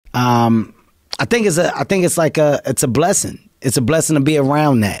I think it's a blessing. It's a blessing to be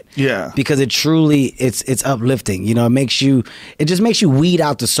around that. Yeah. Because it's uplifting. You know, it just makes you weed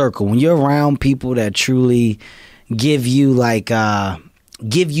out the circle. When you're around people that truly give you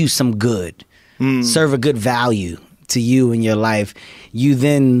some good, serve a good value to you in your life, you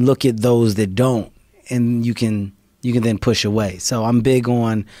then look at those that don't, and you can then push away. So I'm big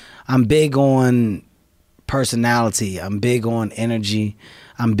on personality. I'm big on energy.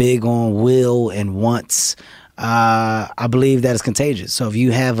 I'm big on will and wants. I believe that is contagious. So if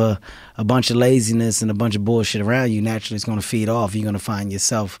you have a bunch of laziness and a bunch of bullshit around you, naturally it's going to feed off. You're going to find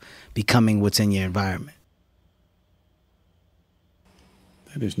yourself becoming what's in your environment.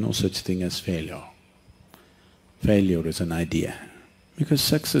 There is no such thing as failure. Failure is an idea, because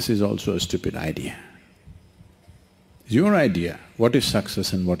success is also a stupid idea. It's your idea, what is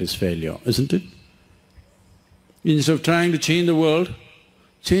success and what is failure, isn't it? Instead of trying to change the world,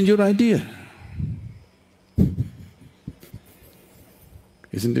 change your idea.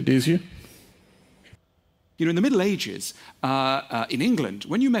 Isn't it easier? You know, in the Middle Ages, in England,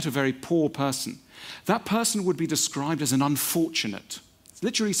 when you met a very poor person, that person would be described as an unfortunate. It's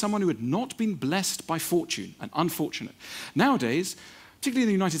literally someone who had not been blessed by fortune, an unfortunate. Nowadays, particularly in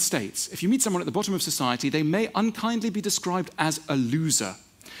the United States, if you meet someone at the bottom of society, they may unkindly be described as a loser.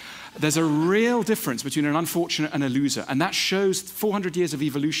 There's a real difference between an unfortunate and a loser, and that shows 400 years of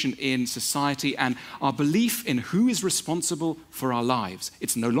evolution in society and our belief in who is responsible for our lives.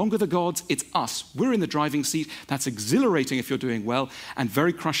 It's no longer the gods, it's us. We're in the driving seat. That's exhilarating if you're doing well, and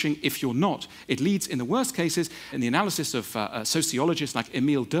very crushing if you're not. It leads, in the worst cases, in the analysis of sociologists like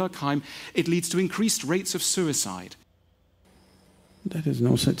Emil Durkheim, it leads to increased rates of suicide. There is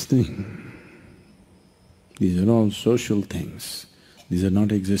no such thing. These are all social things. These are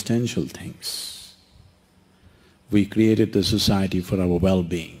not existential things. We created the society for our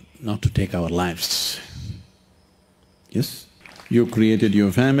well-being, not to take our lives. Yes? You created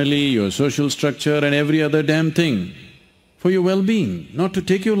your family, your social structure and every other damn thing for your well-being, not to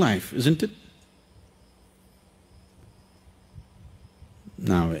take your life, isn't it?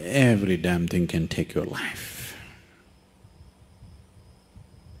 Now every damn thing can take your life.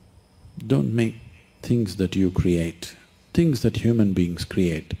 Don't make things that you create, things that human beings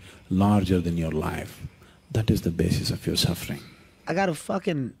create, larger than your life. That is the basis of your suffering. I got a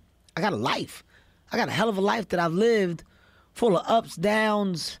life. I got a hell of a life that I've lived, full of ups,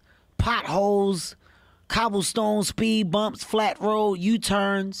 downs, potholes, cobblestone, speed bumps, flat road,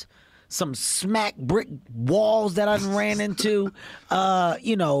 U-turns, some smack brick walls that I done ran into,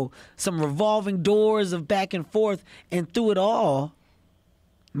 you know, some revolving doors of back and forth, and through it all,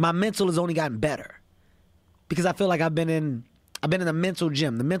 my mental has only gotten better. Because I feel like I've been in the mental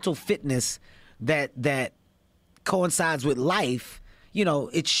gym, the mental fitness that coincides with life. You know,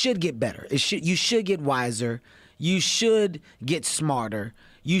 it should get better. You should get wiser. You should get smarter.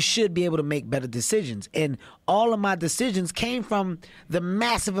 You should be able to make better decisions. And all of my decisions came from the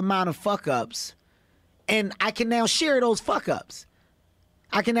massive amount of fuck-ups. And I can now share those fuck-ups.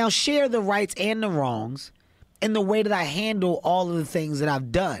 I can now share the rights and the wrongs and the way that I handle all of the things that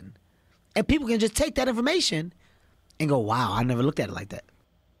I've done. And people can just take that information and go, wow, I never looked at it like that.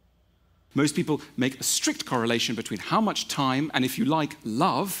 Most people make a strict correlation between how much time and, if you like,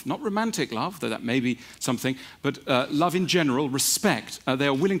 love, not romantic love, though that may be something, but love in general, respect, they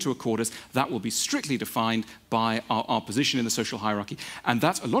are willing to accord us. That will be strictly defined by our position in the social hierarchy. And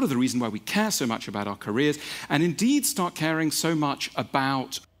that's a lot of the reason why we care so much about our careers, and indeed start caring so much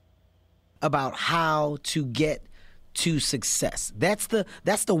about how to get to success. That's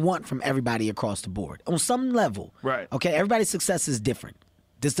the want from everybody across the board. On some level. Right. Okay, everybody's success is different.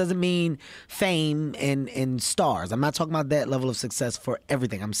 This doesn't mean fame and stars. I'm not talking about that level of success for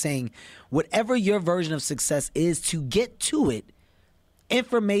everything. I'm saying whatever your version of success is, to get to it,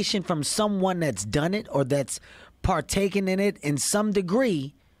 information from someone that's done it or that's partaken in it in some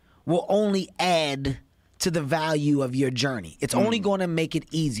degree will only add to the value of your journey. It's only going to make it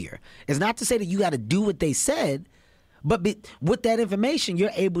easier. It's not to say that you got to do what they said, but with that information, you're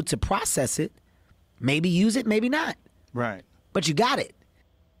able to process it, maybe use it, maybe not. Right. But you got it.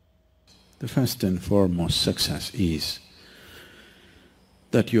 The first and foremost success is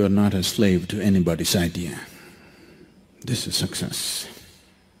that you are not a slave to anybody's idea. This is success.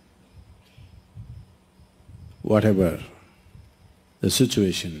 Whatever the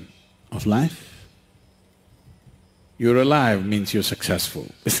situation of life, you're alive means you're successful,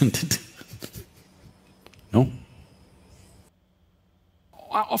 isn't it? No?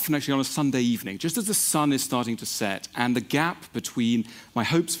 often actually on a Sunday evening, just as the sun is starting to set and the gap between my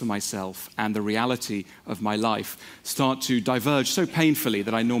hopes for myself and the reality of my life start to diverge so painfully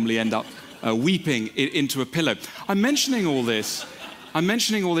that I normally end up weeping into a pillow. I'm mentioning all this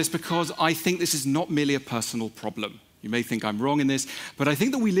because I think this is not merely a personal problem. You may think I'm wrong in this, but I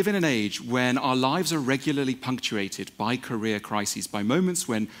think that we live in an age when our lives are regularly punctuated by career crises, by moments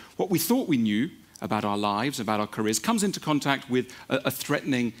when what we thought we knew about our lives, about our careers, comes into contact with a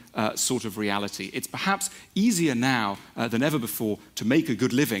threatening sort of reality. It's perhaps easier now than ever before to make a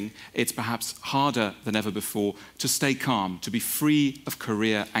good living. It's perhaps harder than ever before to stay calm, to be free of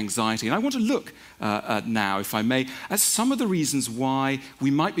career anxiety. And I want to look now, if I may, at some of the reasons why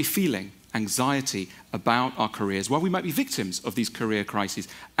we might be feeling anxiety about our careers, why we might be victims of these career crises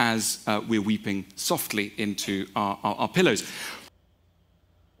as we're weeping softly into our pillows.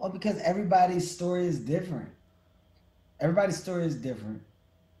 Well, because everybody's story is different. Everybody's story is different.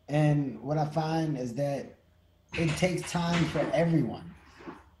 And what I find is that it takes time for everyone.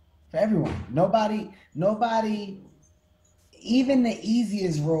 For everyone. Nobody, even the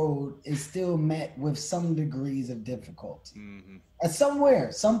easiest road is still met with some degrees of difficulty. Mm-hmm. At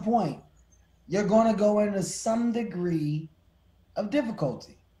some point, you're going to go into some degree of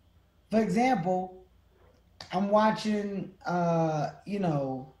difficulty. For example, I'm watching,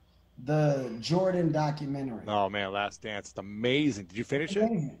 the Jordan documentary. Oh man, Last Dance. It's amazing. Did you finish it?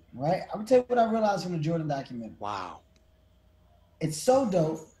 Right? I'm going to tell you what I realized from the Jordan documentary. Wow. It's so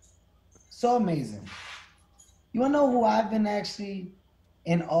dope. So amazing. You want to know who I've been actually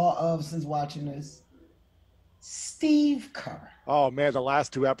in awe of since watching this? Steve Kerr. Oh man, the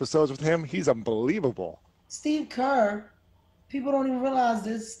last 2 episodes with him, he's unbelievable. Steve Kerr, people don't even realize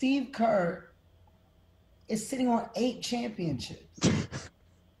this. Steve Kerr is sitting on 8 championships.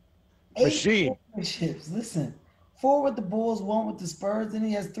 8 Machine. championships. Listen, 4 with the Bulls, 1 with the Spurs, and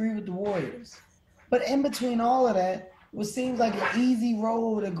he has 3 with the Warriors. But in between all of that, what seems like an easy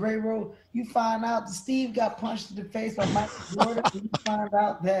road, a great road, you find out that Steve got punched in the face by Michael Jordan, and you find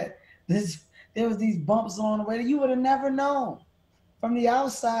out that there was these bumps along the way that you would have never known. From the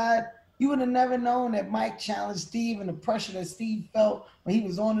outside, you would have never known that Mike challenged Steve and the pressure that Steve felt when he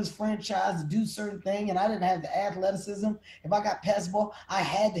was on his franchise to do certain thing, and I didn't have the athleticism. If I got past the ball, I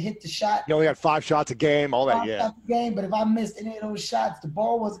had to hit the shot. You only got 5 shots a game, all that, 5 shots a game, but if I missed any of those shots, the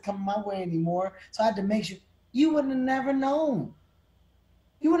ball wasn't coming my way anymore. So I had to make sure. You would have never known.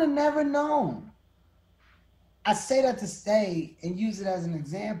 You would have never known. I say that to say and use it as an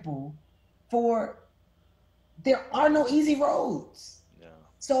example for there are no easy roads. Yeah.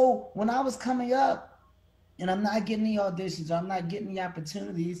 So when I was coming up and I'm not getting the auditions, I'm not getting the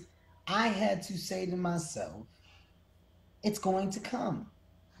opportunities, I had to say to myself, it's going to come.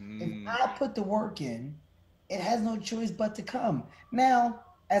 If I put the work in, it has no choice but to come. Now,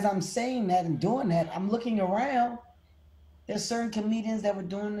 as I'm saying that and doing that, I'm looking around. There's certain comedians that were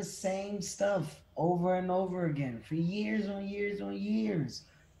doing the same stuff over and over again for years on years on years.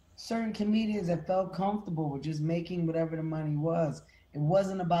 Certain comedians that felt comfortable with just making whatever the money was. It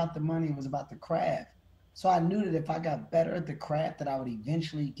wasn't about the money, it was about the craft. So I knew that if I got better at the craft, that I would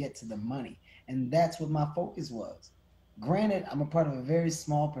eventually get to the money. And that's what my focus was. Granted, I'm a part of a very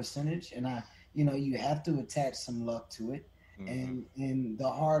small percentage, and you have to attach some luck to it. Mm-hmm. And the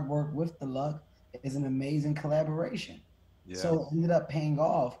hard work with the luck is an amazing collaboration. Yeah. So it ended up paying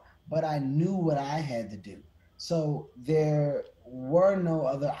off, but I knew what I had to do. So there were no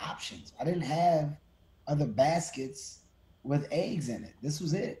other options. I didn't have other baskets with eggs in it. This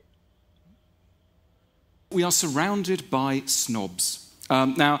was it. We are surrounded by snobs.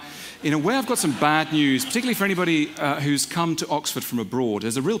 Now, in a way, I've got some bad news, particularly for anybody who's come to Oxford from abroad.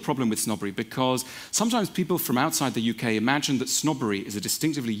 There's a real problem with snobbery because sometimes people from outside the UK imagine that snobbery is a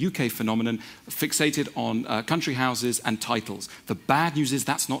distinctively UK phenomenon fixated on country houses and titles. The bad news is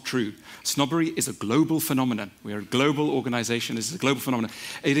that's not true. Snobbery is a global phenomenon. We are a global organization. This is a global phenomenon.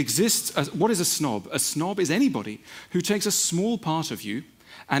 It exists. What is a snob? A snob is anybody who takes a small part of you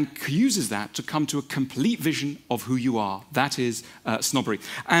and uses that to come to a complete vision of who you are. That is snobbery.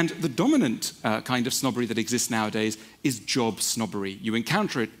 And the dominant kind of snobbery that exists nowadays is job snobbery. You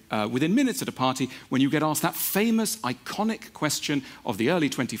encounter it within minutes at a party when you get asked that famous, iconic question of the early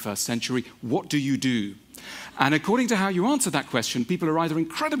 21st century, what do you do? And according to how you answer that question, people are either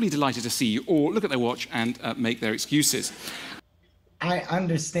incredibly delighted to see you or look at their watch and make their excuses. I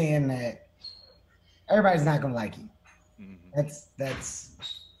understand that everybody's not going to like you.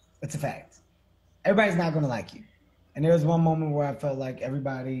 That's a fact. Everybody's not going to like you. And there was one moment where I felt like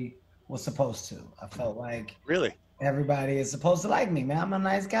everybody was supposed to. I felt like really everybody is supposed to like me, man. I'm a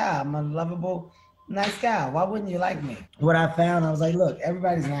nice guy. I'm a lovable nice guy. Why wouldn't you like me? What I found, I was like, look,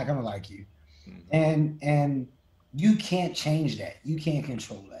 everybody's not gonna like you. And you can't change that. You can't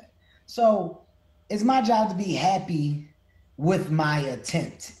control that. So it's my job to be happy with my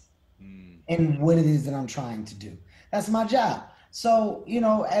attempt and what it is that I'm trying to do. That's my job. So, you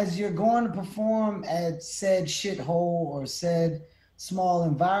know, as you're going to perform at said shithole or said small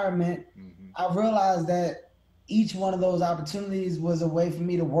environment, I realized that each one of those opportunities was a way for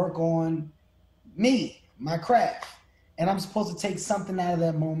me to work on me, my craft. And I'm supposed to take something out of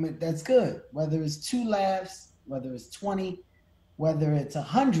that moment that's good, whether it's 2 laughs, whether it's 20, whether it's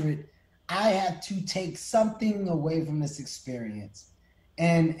 100. I have to take something away from this experience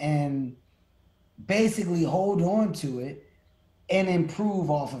and basically hold on to it and improve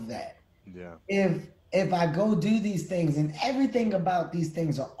off of that. Yeah. If I go do these things and everything about these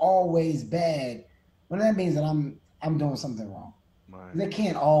things are always bad, well, that means that I'm doing something wrong. Right. They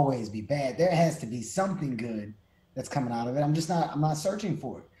can't always be bad. There has to be something good that's coming out of it. I'm not searching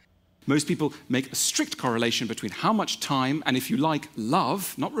for it. Most people make a strict correlation between how much time and, if you like,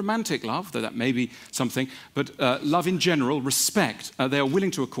 love, not romantic love, though that may be something, but love in general, respect, they are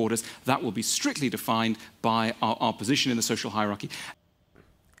willing to accord us. That will be strictly defined by our position in the social hierarchy.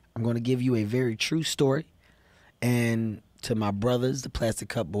 I'm going to give you a very true story. And to my brothers, the Plastic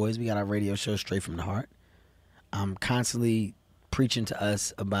Cup Boys, we got our radio show Straight from the Heart. I'm constantly preaching to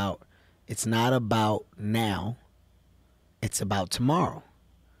us about it's not about now, it's about tomorrow.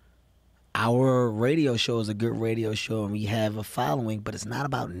 Our radio show is a good radio show and we have a following, but it's not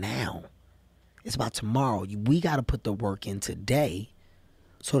about now. It's about tomorrow. We got to put the work in today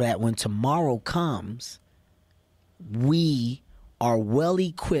so that when tomorrow comes, we are well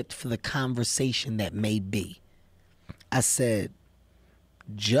equipped for the conversation that may be. I said,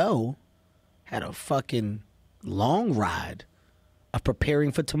 Joe had a fucking long ride of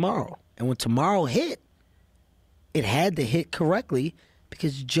preparing for tomorrow. And when tomorrow hit, it had to hit correctly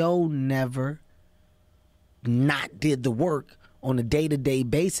because Joe never not did the work on a day-to-day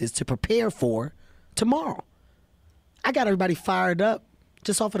basis to prepare for tomorrow. I got everybody fired up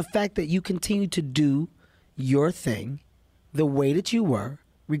just off of the fact that you continue to do your thing the way that you were,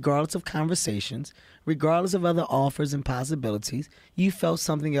 regardless of conversations, regardless of other offers and possibilities. You felt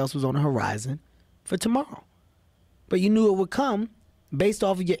something else was on the horizon for tomorrow. But you knew it would come based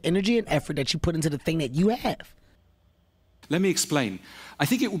off of your energy and effort that you put into the thing that you have. Let me explain. I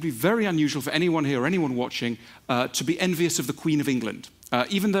think it would be very unusual for anyone here or anyone watching to be envious of the Queen of England.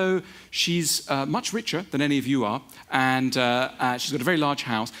 Even though she's much richer than any of you are, and she's got a very large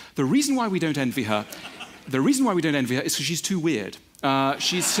house, the reason why we don't envy her is because she's too weird.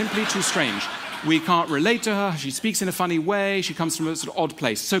 She's simply too strange. We can't relate to her. She speaks in a funny way. She comes from a sort of odd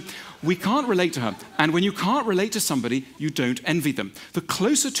place. So we can't relate to her. And when you can't relate to somebody, you don't envy them. The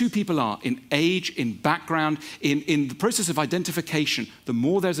closer two people are in age, in background, in the process of identification, the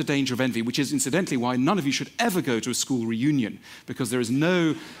more there's a danger of envy, which is incidentally why none of you should ever go to a school reunion, because there is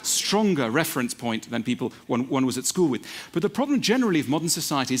no stronger reference point than people one was at school with. But the problem generally of modern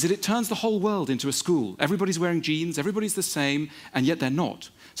society is that it turns the whole world into a school. Everybody's wearing jeans, everybody's the same, and yet they're not.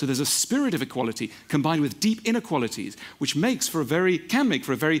 So there's a spirit of equality combined with deep inequalities, which can make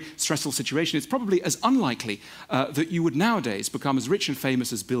for a very stressful situation. It's probably as unlikely that you would nowadays become as rich and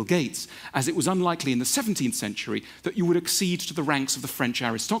famous as Bill Gates as it was unlikely in the 17th century that you would accede to the ranks of the French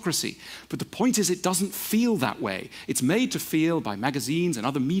aristocracy. But the point is, it doesn't feel that way. It's made to feel by magazines and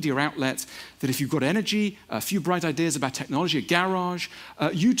other media outlets that if you've got energy, a few bright ideas about technology, a garage,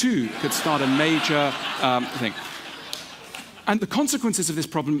 you too could start a major thing. And the consequences of this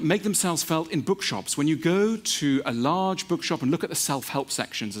problem make themselves felt in bookshops. When you go to a large bookshop and look at the self-help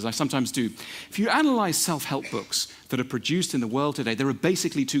sections, as I sometimes do, if you analyze self-help books that are produced in the world today, there are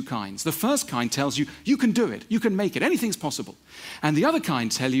basically two kinds. The first kind tells you, you can do it, you can make it, anything's possible. And the other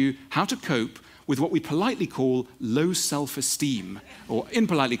kind tell you how to cope with what we politely call low self-esteem, or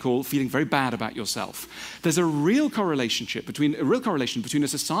impolitely call feeling very bad about yourself. There's a real correlation between a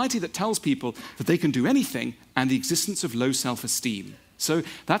society that tells people that they can do anything and the existence of low self-esteem. So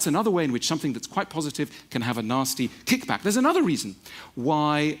that's another way in which something that's quite positive can have a nasty kickback. There's another reason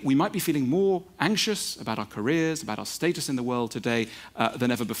why we might be feeling more anxious about our careers, about our status in the world today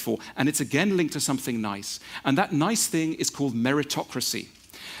than ever before. And it's again linked to something nice. And that nice thing is called meritocracy.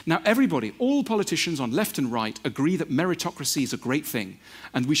 Now, everybody, all politicians on left and right, agree that meritocracy is a great thing,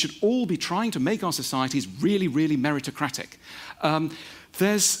 and we should all be trying to make our societies really, really meritocratic.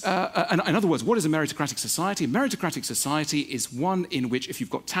 There's, in other words, what is a meritocratic society? A meritocratic society is one in which if you've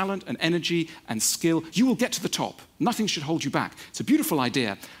got talent and energy and skill, you will get to the top. Nothing should hold you back. It's a beautiful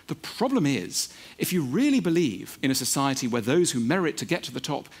idea. The problem is, if you really believe in a society where those who merit to get to the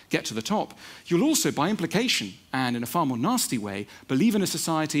top, you'll also, by implication, and in a far more nasty way, believe in a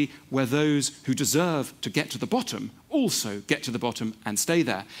society where those who deserve to get to the bottom also get to the bottom and stay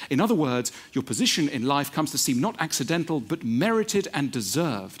there. In other words, your position in life comes to seem not accidental, but merited and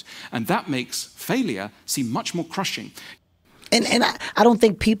deserved. And that makes failure seem much more crushing. And I don't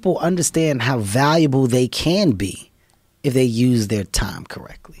think people understand how valuable they can be if they use their time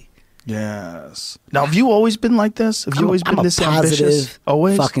correctly. Yes. Now, have you always been like this? Have you always been this ambitious?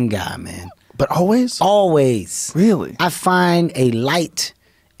 Always? Fucking guy, man. But always? Always. Really? I find a light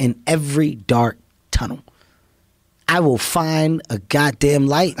in every dark tunnel. I will find a goddamn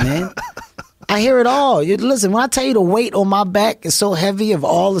light, man. I hear it all. Listen, when I tell you the weight on my back is so heavy of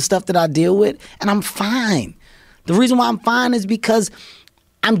all the stuff that I deal with, and I'm fine. The reason why I'm fine is because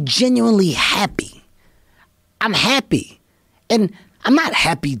I'm genuinely happy. I'm happy. And I'm not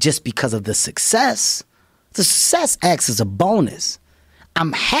happy just because of the success. The success acts as a bonus.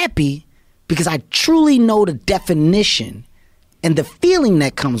 I'm happy because I truly know the definition and the feeling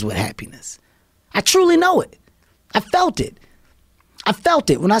that comes with happiness. I truly know it. I felt it. I felt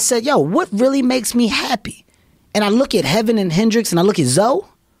it when I said, yo, what really makes me happy? And I look at Heaven and Hendrix and I look at Zoe.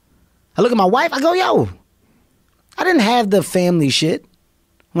 I look at my wife. I go, yo, I didn't have the family shit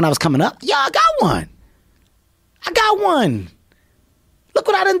when I was coming up. Yo, I got one. I got one. Look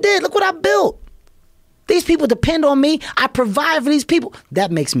what I done did. Look what I built. These people depend on me. I provide for these people.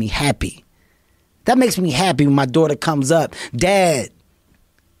 That makes me happy. That makes me happy when my daughter comes up. Dad,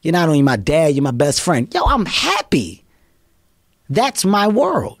 you're not only my dad, you're my best friend. Yo, I'm happy. That's my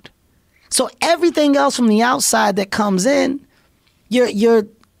world. So everything else from the outside that comes in, you're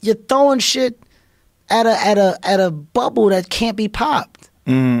throwing shit at a bubble that can't be popped.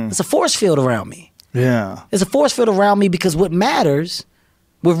 It's a force field around me. Yeah. It's a force field around me because what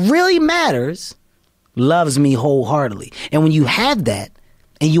really matters, loves me wholeheartedly. And when you have that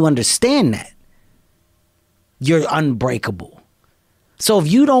and you understand that, you're unbreakable. So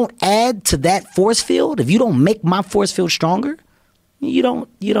if you don't add to that force field, if you don't make my force field stronger, you don't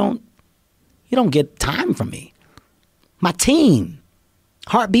get time from me. My team,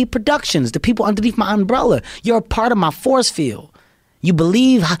 Heartbeat Productions, the people underneath my umbrella, you're a part of my force field. You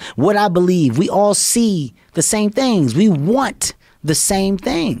believe what I believe. We all see the same things. We want the same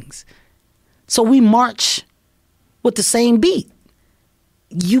things. So we march with the same beat.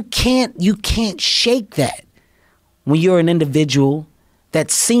 You can't shake that when you're an individual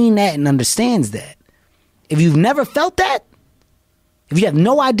that's seen that and understands that. If you've never felt that, if you have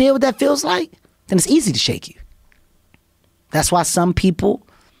no idea what that feels like, then it's easy to shake you. That's why some people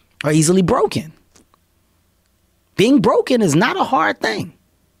are easily broken. Being broken is not a hard thing.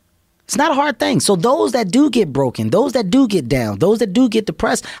 It's not a hard thing. So those that do get broken, those that do get down, those that do get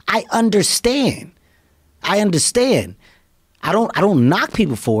depressed, I understand. I understand. I don't knock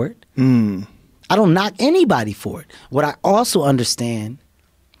people for it. I don't knock anybody for it. What I also understand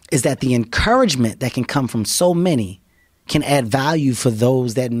is that the encouragement that can come from so many can add value for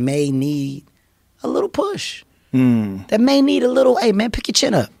those that may need a little push. That may need a little, hey man, pick your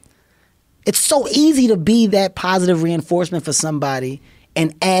chin up. It's so easy to be that positive reinforcement for somebody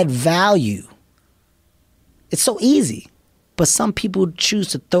and add value. It's so easy. But some people choose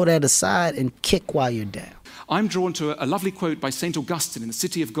to throw that aside and kick while you're down. I'm drawn to a lovely quote by St. Augustine in The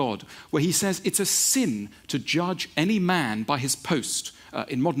City of God, where he says, it's a sin to judge any man by his post.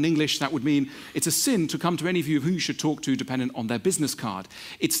 In modern English, that would mean it's a sin to come to any of you who you should talk to dependent on their business card.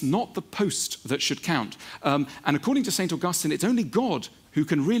 It's not the post that should count. And according to St. Augustine, it's only God who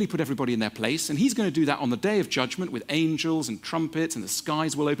can really put everybody in their place, and he's going to do that on the day of judgment with angels and trumpets and the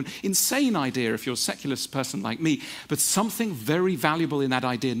skies will open. Insane idea if you're a secular person like me, but something very valuable in that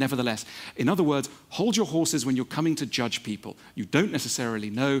idea nevertheless. In other words, hold your horses when you're coming to judge people. You don't necessarily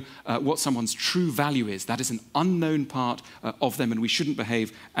know what someone's true value is. That is an unknown part of them, and we shouldn't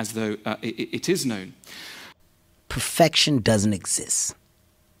behave as though it is known. Perfection doesn't exist.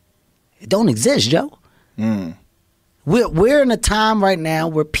 It don't exist, Joe. We're in a time right now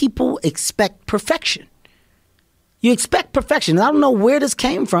where people expect perfection. You expect perfection. And I don't know where this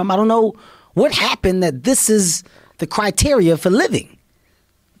came from. I don't know what happened that this is the criteria for living.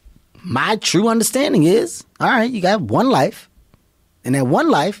 My true understanding is, all right, you got one life. And that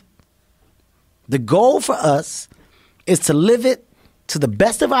one life, the goal for us is to live it to the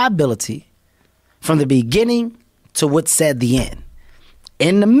best of our ability from the beginning to what's said the end.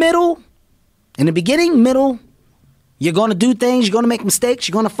 In the middle, in the beginning, middle, You're going to do things. You're going to make mistakes.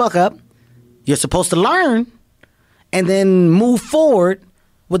 You're going to fuck up. You're supposed to learn and then move forward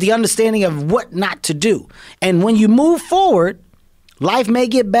with the understanding of what not to do. And when you move forward, life may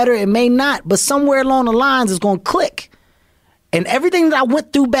get better, it may not, but somewhere along the lines it's going to click. And everything that I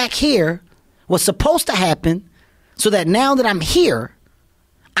went through back here was supposed to happen so that now that I'm here,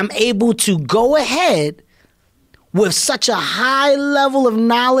 I'm able to go ahead with such a high level of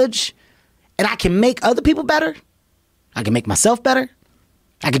knowledge, and I can make other people better. I can make myself better.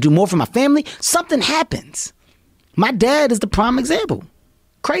 I can do more for my family. Something happens. My dad is the prime example.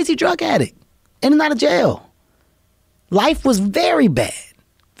 Crazy drug addict, in and out of jail. Life was very bad.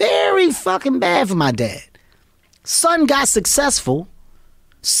 Very fucking bad for my dad. Son got successful.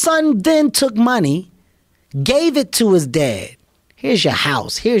 Son then took money, gave it to his dad. Here's your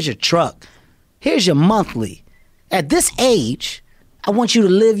house. Here's your truck. Here's your monthly. At this age, I want you to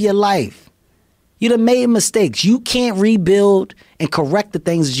live your life. You done made mistakes. You can't rebuild and correct the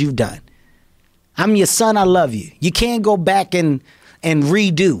things that you've done. I'm your son. I love you. You can't go back and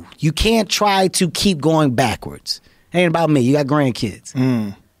redo. You can't try to keep going backwards. It ain't about me. You got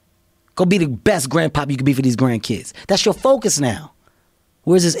grandkids. Go be the best grandpop you can be for these grandkids. That's your focus now.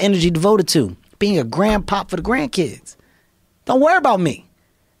 Where's this energy devoted to? Being a grandpop for the grandkids. Don't worry about me.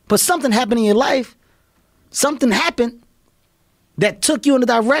 But something happened in your life. Something happened that took you in the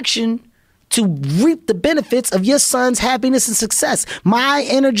direction to reap the benefits of your son's happiness and success. My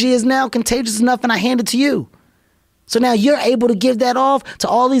energy is now contagious enough and I hand it to you. So now you're able to give that off to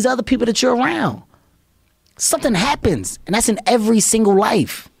all these other people that you're around. Something happens, and that's in every single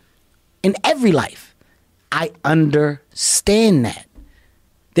life. In every life. I understand that.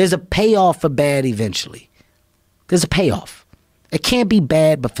 There's a payoff for bad eventually. There's a payoff. It can't be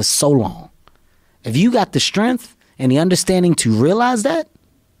bad, but for so long. If you got the strength and the understanding to realize that,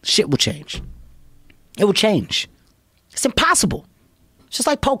 shit will change. It will change. It's impossible. It's just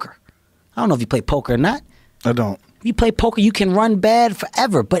like poker. I don't know if you play poker or not. I don't. If you play poker, you can run bad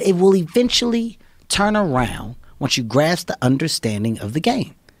forever, but it will eventually turn around once you grasp the understanding of the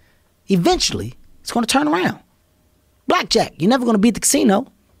game. Eventually, it's going to turn around. Blackjack, you're never going to beat the casino,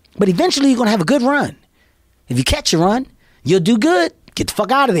 but eventually you're going to have a good run. If you catch a run, you'll do good. Get the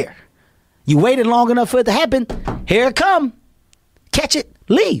fuck out of there. You waited long enough for it to happen. Here it come. Catch it,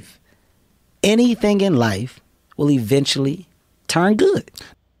 leave. Anything in life will eventually turn good.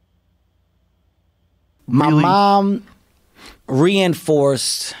 My mom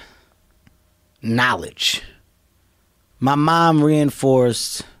reinforced knowledge. My mom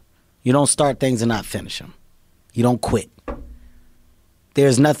reinforced you don't start things and not finish them. You don't quit.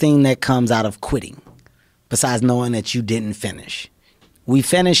 There's nothing that comes out of quitting besides knowing that you didn't finish. We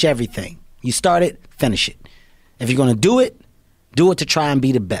finish everything. You start it, finish it. If you're going to do it to try and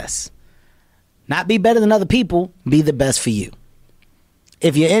be the best. Not be better than other people, be the best for you.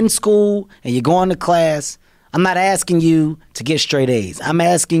 If you're in school and you're going to class, I'm not asking you to get straight A's. I'm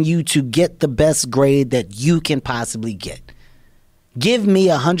asking you to get the best grade that you can possibly get. Give me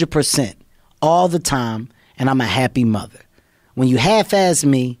 100% all the time, and I'm a happy mother. When you half-ass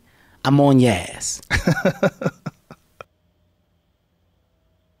me, I'm on your ass.